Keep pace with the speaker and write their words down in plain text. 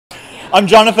I'm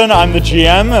Jonathan, I'm the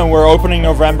GM, and we're opening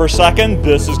November 2nd.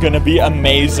 This is going to be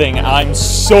amazing. I'm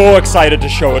so excited to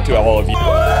show it to all of you.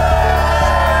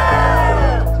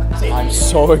 I'm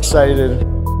so excited.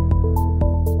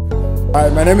 Hi,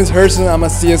 my name is Herson, I'm a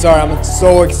CSR. I'm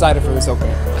so excited for this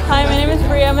opening. Hi, my name is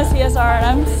Bria, I'm a CSR, and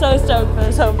I'm so stoked for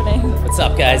this opening. What's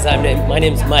up, guys? My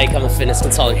name's Mike, I'm a fitness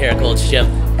consultant here at Gold's Gym.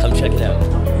 Come check it out.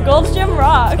 Gold's Gym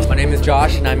rocks! My name is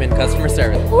Josh, and I'm in customer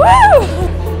service. Woo!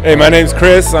 Hey, my name's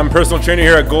Chris. I'm personal trainer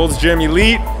here at Gold's Gym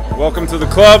Elite. Welcome to the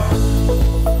club.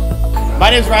 My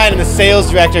name's Ryan. I'm the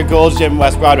sales director at Gold's Gym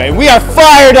West Broadway, and we are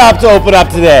fired up to open up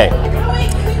today.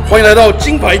 欢迎来到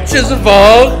金牌健身房。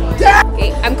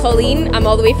 Okay, I'm Colleen. I'm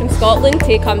all the way from Scotland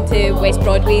to come to West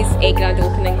Broadway's grand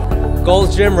opening.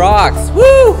 Gold's Gym rocks.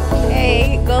 Woo!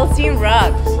 Hey, Gold's Gym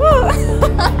rocks. Woo!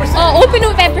 Open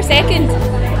November 2nd.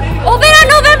 Open on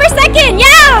November 2nd,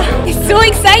 yeah! It's so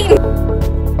exciting.